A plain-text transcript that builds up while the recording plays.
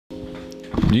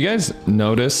Do you guys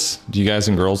notice, do you guys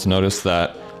and girls notice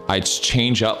that I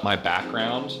change up my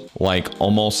background like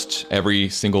almost every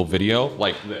single video?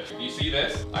 Like this. You see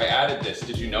this? I added this.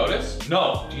 Did you notice?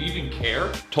 No. Do you even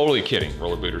care? Totally kidding,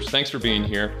 roller booters. Thanks for being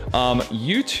here.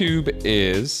 YouTube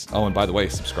is, oh, and by the way,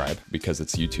 subscribe because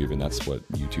it's YouTube and that's what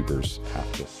YouTubers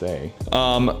have to say.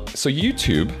 So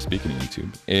YouTube, speaking of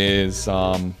YouTube, is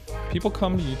people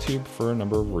come to YouTube for a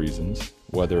number of reasons,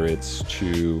 whether it's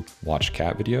to watch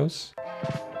cat videos,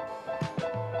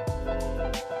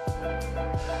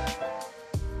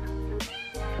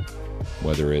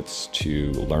 whether it's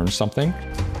to learn something,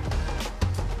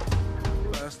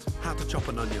 first, how to chop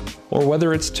an onion, or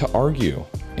whether it's to argue.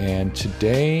 And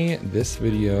today, this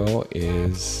video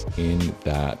is in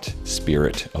that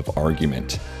spirit of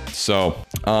argument. So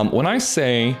when I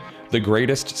say the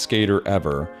greatest skater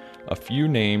ever, a few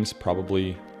names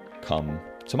probably come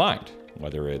to mind,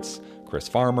 whether it's Chris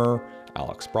Farmer,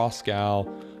 Alex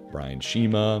Broskow, Brian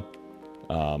Shima,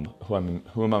 who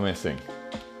am I missing?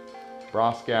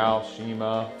 Broskow,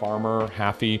 Shima, Farmer,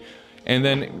 Haffey, and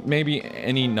then maybe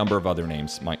any number of other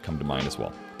names might come to mind as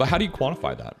well. But how do you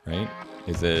quantify that, right?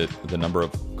 Is it the number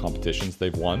of competitions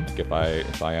they've won? If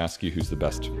I ask you who's the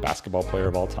best basketball player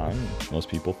of all time, most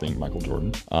people think Michael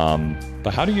Jordan.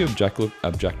 But how do you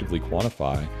objectively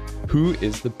quantify who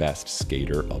is the best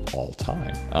skater of all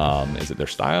time? Is it their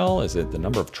style? Is it the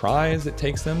number of tries it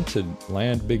takes them to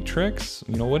land big tricks?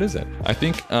 You know, what is it? I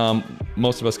think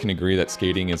most of us can agree that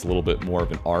skating is a little bit more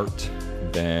of an art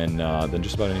than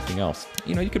just about anything else.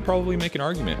 You know, you could probably make an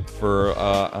argument for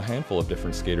a handful of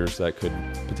different skaters that could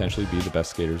potentially be the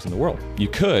best skaters in the world. You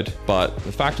could, but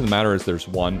the fact of the matter is there's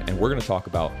one, and we're gonna talk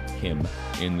about him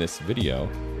in this video,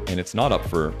 and it's not up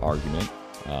for argument.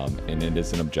 And it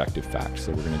is an objective fact,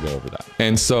 so we're going to go over that.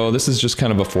 And so this is just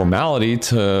kind of a formality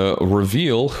to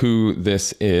reveal who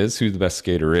this is, who the best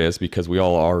skater is, because we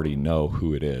all already know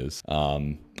who it is.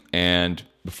 And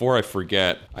before I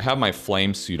forget, I have my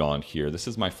flame suit on here. This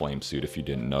is my flame suit, if you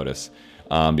didn't notice,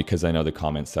 because I know the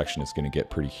comment section is going to get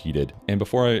pretty heated. And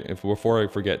before I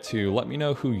forget to, let me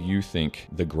know who you think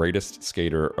the greatest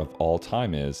skater of all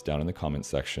time is down in the comment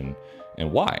section, and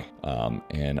why.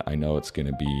 And I know it's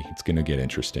gonna get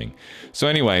interesting. So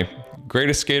anyway,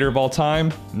 greatest skater of all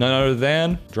time, none other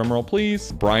than, drumroll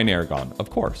please, Brian Aragon. Of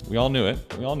course, we all knew it.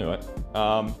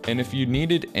 And if you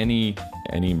needed any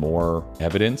more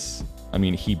evidence, I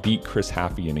mean, he beat Chris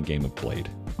Haffey in a game of Blade.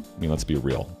 I mean, let's be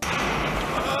real. I'm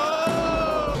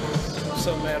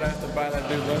so mad I have to buy that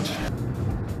dude lunch.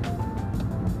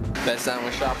 Best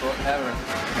sandwich shop ever.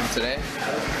 And today,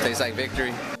 tastes like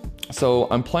victory. So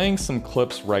I'm playing some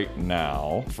clips right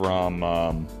now from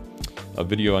a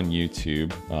video on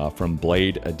YouTube from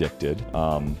Blade Addicted.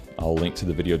 I'll link to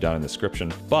the video down in the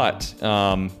description. But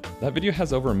that video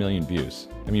has over 1 million views.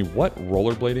 I mean, what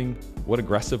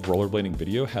aggressive rollerblading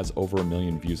video has over 1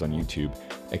 million views on YouTube,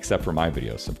 except for my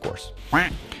videos, of course.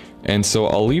 And so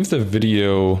I'll leave the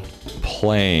video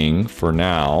playing for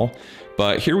now.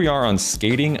 But here we are on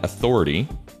Skating Authority,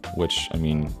 which, I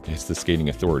mean, it's the Skating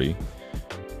Authority.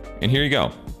 And here you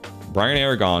go. Brian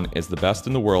Aragon is the best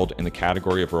in the world in the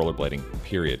category of rollerblading,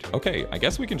 period. Okay, I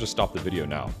guess we can just stop the video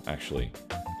now, actually.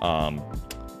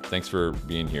 Thanks for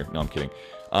being here. No, I'm kidding.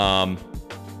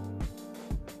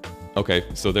 Okay,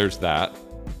 so there's that.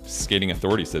 Skating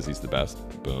Authority says he's the best.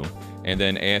 Boom. And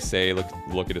then ASA,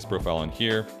 look at his profile in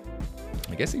here.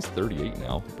 I guess he's 38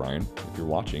 now, Brian. If you're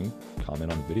watching,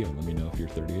 comment on the video and let me know if you're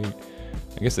 38.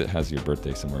 I guess it has your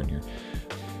birthday somewhere in here.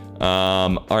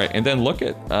 All right, and then look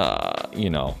at,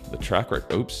 the track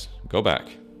record. Oops, go back.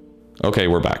 Okay,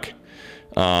 we're back.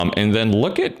 And then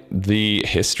look at the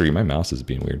history. My mouse is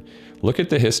being weird. Look at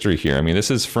the history here. I mean,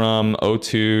 this is from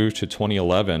 2002 to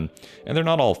 2011, and they're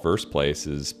not all first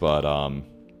places, but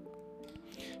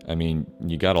I mean,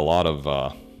 you got a lot of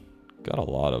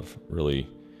really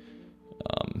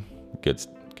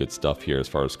good stuff here as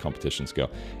far as competitions go.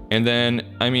 And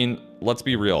then, I mean, let's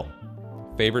be real.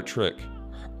 Favorite trick.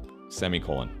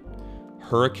 Semicolon.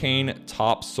 Hurricane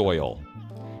topsoil.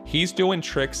 He's doing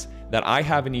tricks that I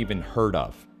haven't even heard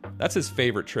of. That's his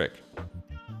favorite trick.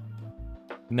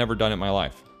 Never done it in my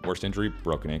life. Worst injury,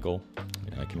 broken ankle.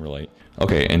 Yeah, I can relate.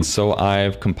 Okay, and so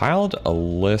I've compiled a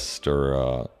list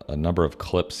or a number of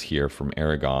clips here from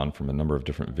Aragon from a number of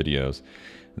different videos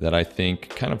that I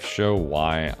think kind of show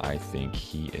why I think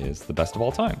he is the best of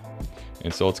all time.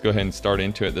 And so let's go ahead and start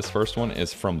into it. This first one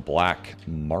is from Black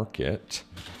Market.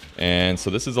 And so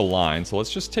this is a line. So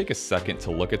let's just take a second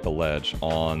to look at the ledge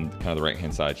on kind of the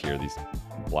right-hand side here. These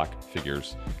black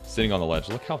figures sitting on the ledge.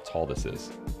 Look how tall this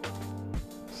is.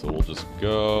 So we'll just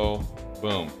go,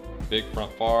 boom. Big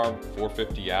front barb,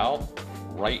 450 out.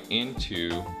 right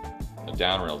into a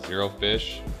down rail, zero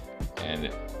fish, and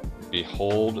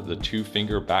behold the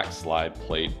 2-finger backslide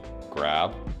plate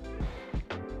grab.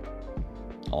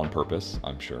 On purpose,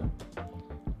 I'm sure.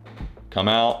 Come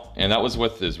out, and that was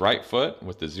with his right foot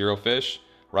with the zero fish,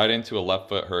 right into a left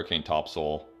foot hurricane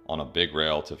topsoul on a big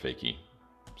rail to fakie.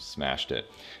 Smashed it.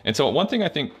 And so one thing I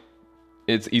think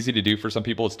it's easy to do for some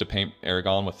people is to paint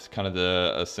Aragon with kind of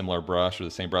a similar brush or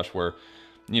the same brush where,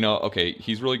 you know, okay,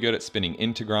 he's really good at spinning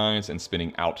into grinds and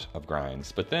spinning out of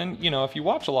grinds. But then, you know, if you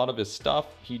watch a lot of his stuff,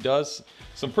 he does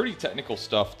some pretty technical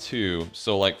stuff too.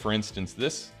 So like, for instance,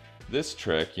 this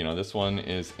trick, you know, this one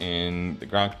is in the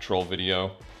ground control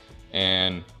video.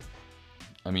 And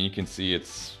I mean, you can see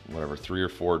it's whatever, 3 or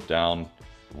 4 down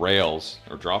rails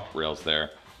or drop rails there.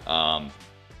 And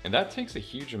that takes a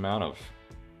huge amount of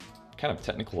kind of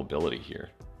technical ability here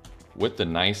with the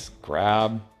nice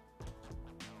grab,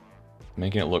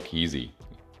 making it look easy.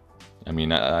 I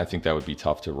mean, I think that would be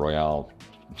tough to Royale,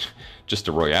 just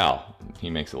to Royale. He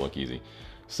makes it look easy.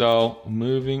 So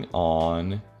moving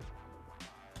on.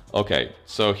 Okay,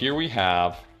 so here we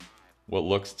have what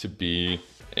looks to be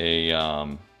a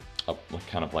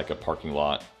kind of like a parking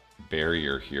lot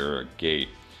barrier here, a gate.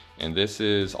 And this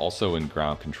is also in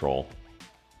ground control.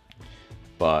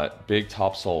 But big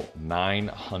topsoul 9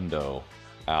 hundo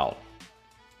out.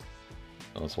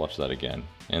 Let's watch that again.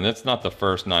 And that's not the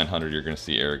first 900 you're going to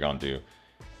see Aragon do.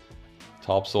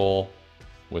 Topsoul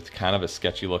with kind of a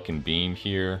sketchy looking beam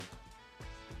here.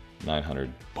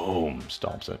 900, boom,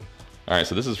 stomps it. All right,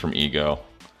 so this is from Ego.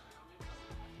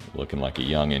 Looking like a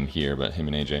youngin here, but him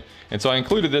and AJ. And so I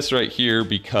included this right here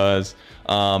because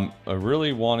I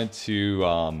really wanted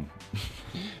to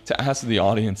to ask the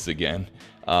audience again.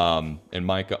 And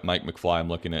Mike McFly, I'm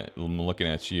looking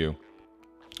at you.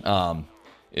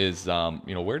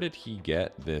 You know, where did he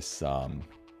get this?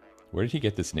 Where did he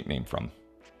get this nickname from?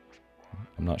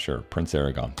 I'm not sure. Prince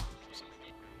Aragon.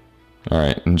 All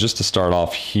right, and just to start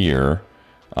off here,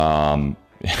 and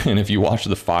if you watch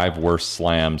the 5 worst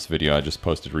slams video I just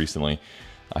posted recently,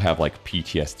 I have like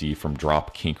PTSD from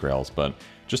drop kink rails, but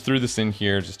just threw this in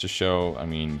here just to show. I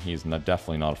mean, he's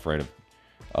definitely not afraid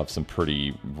of some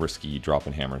pretty risky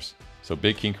dropping hammers. So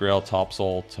big kink rail,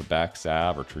 topsoul to back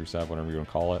sav or true sav, whatever you want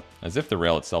to call it. As if the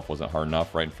rail itself wasn't hard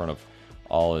enough, right in front of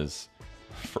all his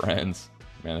friends.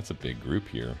 Man, it's a big group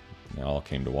here. They all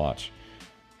came to watch.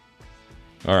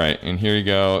 All right, and here you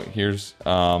go. Here's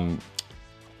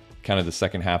kind of the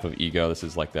second half of Ego. This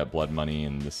is like that Blood Money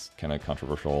and this kind of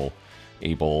controversial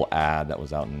Able ad that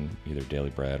was out in either Daily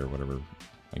Bread or whatever.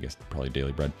 I guess probably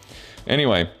Daily Bread.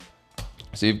 Anyway,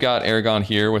 so you've got Aragon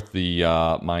here with the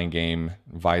Mind Game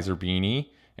visor beanie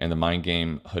and the Mind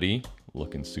Game hoodie,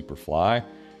 looking super fly.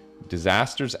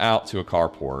 Disasters out to a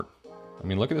carport. I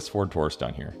mean, look at this Ford Taurus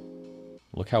down here.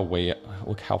 Look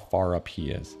how far up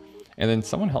he is. And then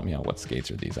someone help me out. What skates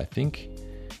are these? I think,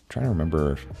 I'm trying to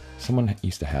remember. Someone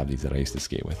used to have these that I used to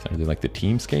skate with. Are they like the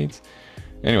team skates?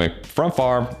 Anyway, front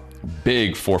far,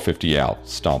 big 450 out,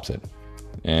 stomps it.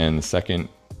 And the second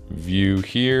view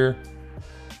here,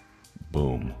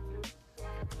 boom.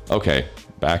 Okay,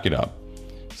 back it up.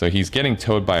 So he's getting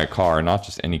towed by a car, not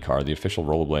just any car, the official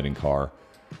rollerblading car.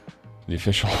 The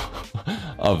official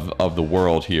of the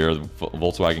world here, the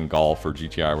Volkswagen Golf or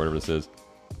GTI or whatever this is.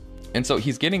 And so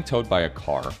he's getting towed by a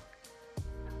car.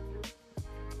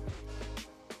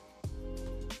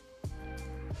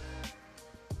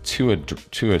 To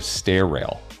a stair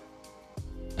rail.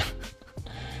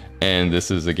 And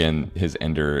this is again his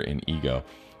ender in Ego.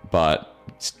 But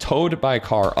it's towed by a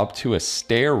car up to a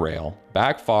stair rail,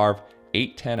 back farv,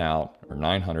 810 out or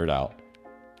 900 out.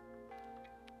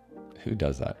 Who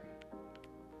does that?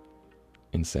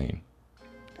 Insane.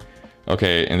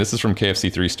 Okay, and this is from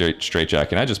KFC3 Straight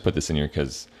Jack, and I just put this in here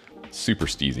because super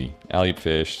steezy. Alley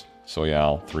fish,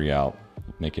 Soyal, 3 out,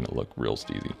 making it look real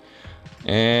steezy.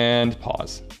 And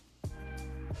pause.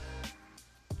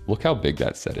 Look how big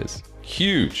that set is.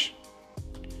 Huge.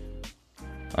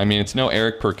 I mean, it's no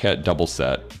Eric Perquette double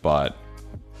set, but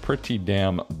pretty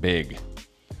damn big.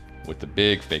 With the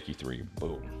big fakie 3,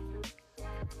 boom.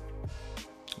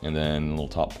 And then a little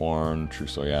top porn, true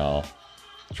Soyal.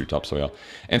 True top Soyal.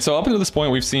 And so up until this point,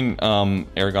 we've seen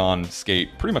Aragon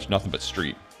skate pretty much nothing but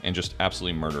street and just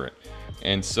absolutely murder it.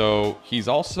 And so he's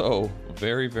also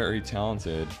very, very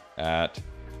talented at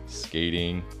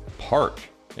skating park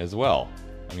as well.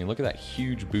 I mean, look at that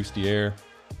huge bustier.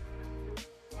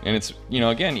 And it's, you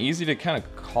know, again, easy to kind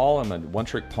of call him a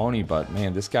one-trick pony, but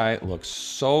man, this guy looks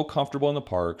so comfortable in the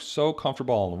park, so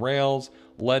comfortable on the rails,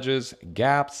 ledges,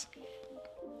 gaps.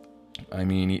 I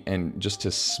mean, and just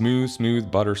his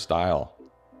smooth butter style.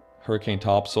 Hurricane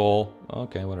Topsoul.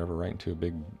 Okay, whatever, right into a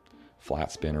big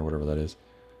flat spin or whatever that is.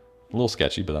 A little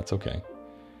sketchy, but that's okay.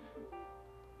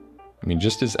 I mean,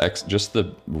 just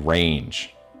the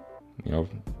range, you know,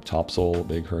 Topsoul,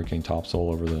 big Hurricane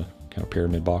Topsoul over the kind of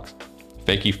pyramid box.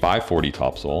 Fakie 540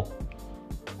 Topsoul.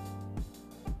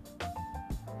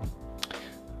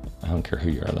 I don't care who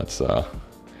you are. That's a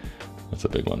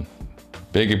big one.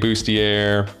 Big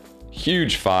bustier,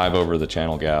 huge 5 over the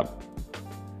channel gap.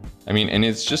 I mean, and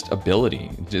it's just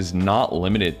ability. It is not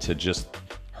limited to just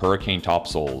Hurricane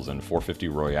Topsouls and 450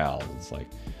 Royales. It's like,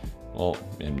 well,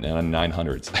 and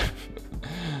 900s.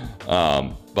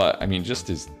 But I mean,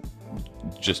 just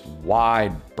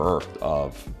wide berth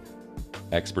of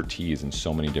expertise in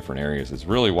so many different areas is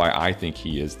really why I think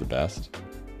he is the best.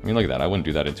 I mean, look at that. I wouldn't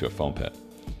do that into a foam pit.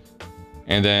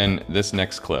 And then this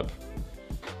next clip.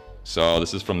 So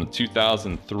this is from the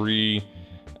 2003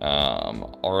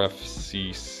 RFCC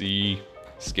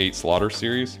Skate Slaughter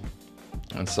series.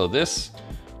 And so this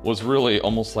was really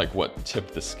almost like what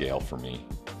tipped the scale for me.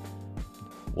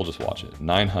 We'll just watch it.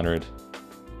 900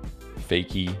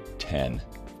 Fakie 10.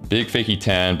 Big Fakie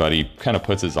 10, but he kind of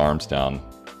puts his arms down.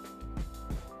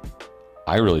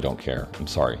 I really don't care. I'm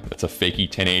sorry. It's a Fakie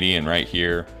 1080 and right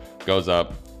here goes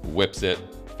up, whips it.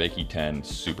 Fakie 10,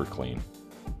 super clean.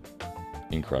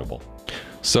 Incredible.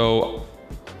 So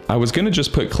I was going to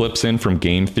just put clips in from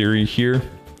Game Theory here.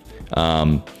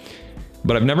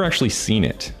 But I've never actually seen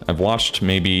it. I've watched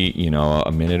maybe, you know,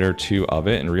 a minute or two of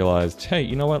it and realized, hey,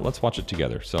 you know what? Let's watch it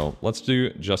together. So let's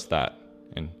do just that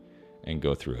and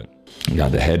go through it.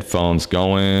 Got the headphones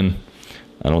going.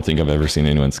 I don't think I've ever seen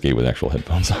anyone skate with actual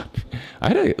headphones on. I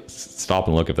had to stop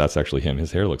and look if that's actually him.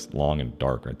 His hair looks long and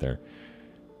dark right there.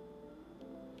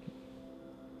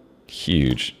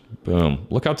 Huge. Boom.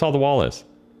 Look how tall the wall is.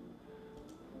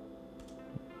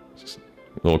 Just a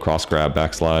little cross grab,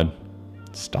 backslide.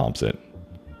 Stomps it.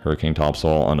 Hurricane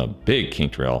Topsoul on a big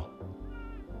kink trail.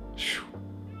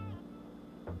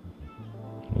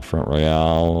 Little front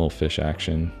royale, little fish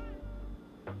action.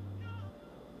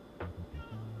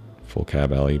 Full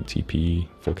cab alley TP.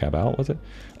 Full cab out, was it?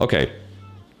 Okay.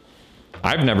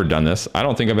 I've never done this. I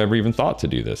don't think I've ever even thought to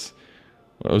do this.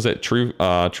 What was it? True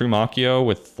Macchio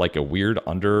with like a weird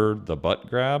under the butt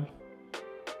grab.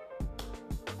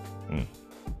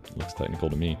 Looks technical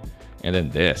to me. And then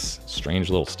this strange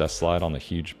little step slide on the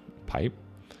huge pipe.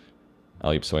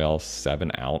 Alley-oop Soyal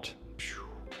 7 out.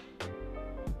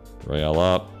 Royale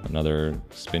up. Another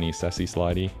spinny Sessi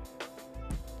slidey.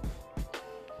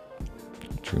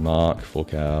 True Mach, full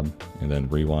cab, and then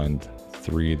rewind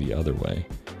 3 the other way.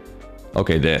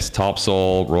 Okay, this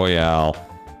Topsoul, Royale,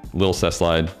 little set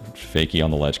slide, Fakie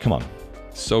on the ledge. Come on.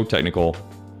 So technical.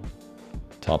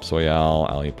 Top Soyal,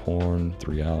 alley porn,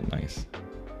 3 out. Nice.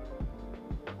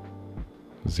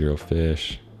 0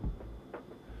 fish.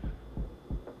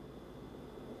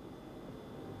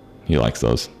 He likes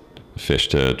those. Fish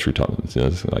to true top.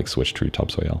 Like switch true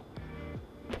Topsoul.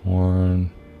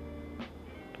 Porn.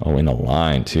 Oh, in a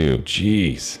line too.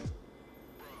 Jeez.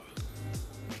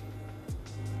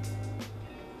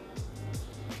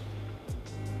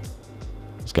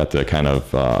 It's got the kind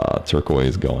of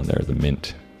turquoise going there. The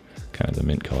mint. Kind of the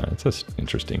mint color. That's an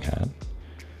interesting hat.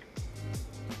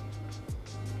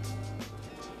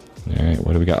 All right,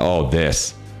 what do we got? Oh,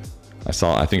 this.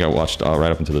 I think I watched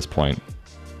right up until this point.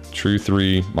 True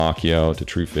 3, Macchio to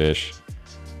True Fish.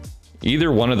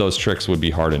 Either one of those tricks would be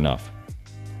hard enough.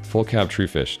 Full cab True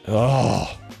Fish.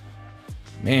 Oh,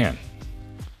 man.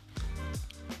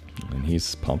 And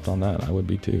he's pumped on that. I would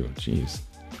be too. Jeez.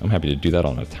 I'm happy to do that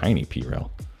on a tiny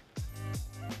P-rail.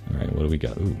 All right, what do we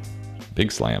got? Ooh,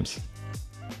 big slams.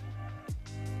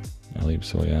 Alley-oop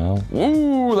Soyal.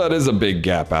 Ooh, that is a big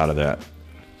gap out of that.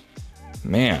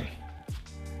 Man.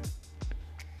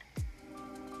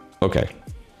 Okay.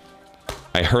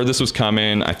 I heard this was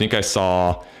coming. I think I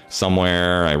saw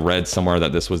somewhere, I read somewhere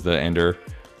that this was the ender.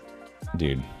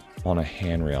 Dude, on a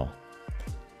handrail.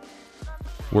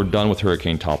 We're done with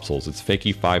Hurricane Topsouls. It's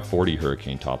Fakie 540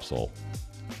 Hurricane Topsoul.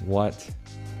 What?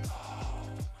 Oh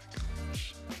my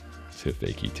gosh. Let's hit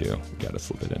Fakie too. We gotta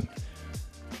slip it in.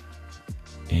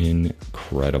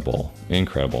 Incredible.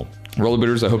 Incredible.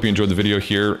 Rollerbitters, I hope you enjoyed the video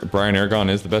here. Brian Aragon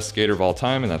is the best skater of all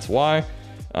time, and that's why.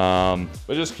 But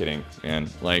just kidding, man.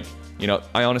 Like, you know,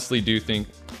 I honestly do think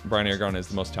Brian Aragon is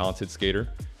the most talented skater.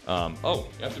 Oh,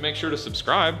 you have to make sure to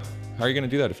subscribe. How are you going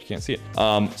to do that if you can't see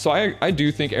it? So I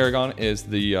do think Aragon is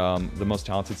the most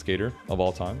talented skater of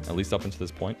all time, at least up until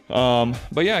this point.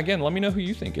 But yeah, again, let me know who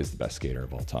you think is the best skater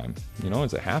of all time. You know,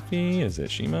 is it Happy? Is it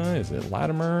Shima? Is it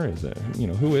Latimer? Is it, you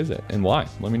know, who is it and why?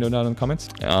 Let me know down in the comments.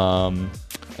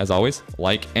 As always,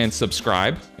 like and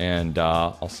subscribe, and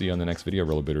I'll see you on the next video,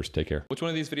 Rollerbitters. Take care. Which one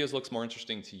of these videos looks more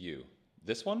interesting to you?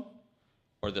 This one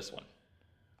or this one?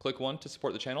 Click one to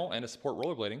support the channel and to support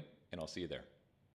rollerblading, and I'll see you there.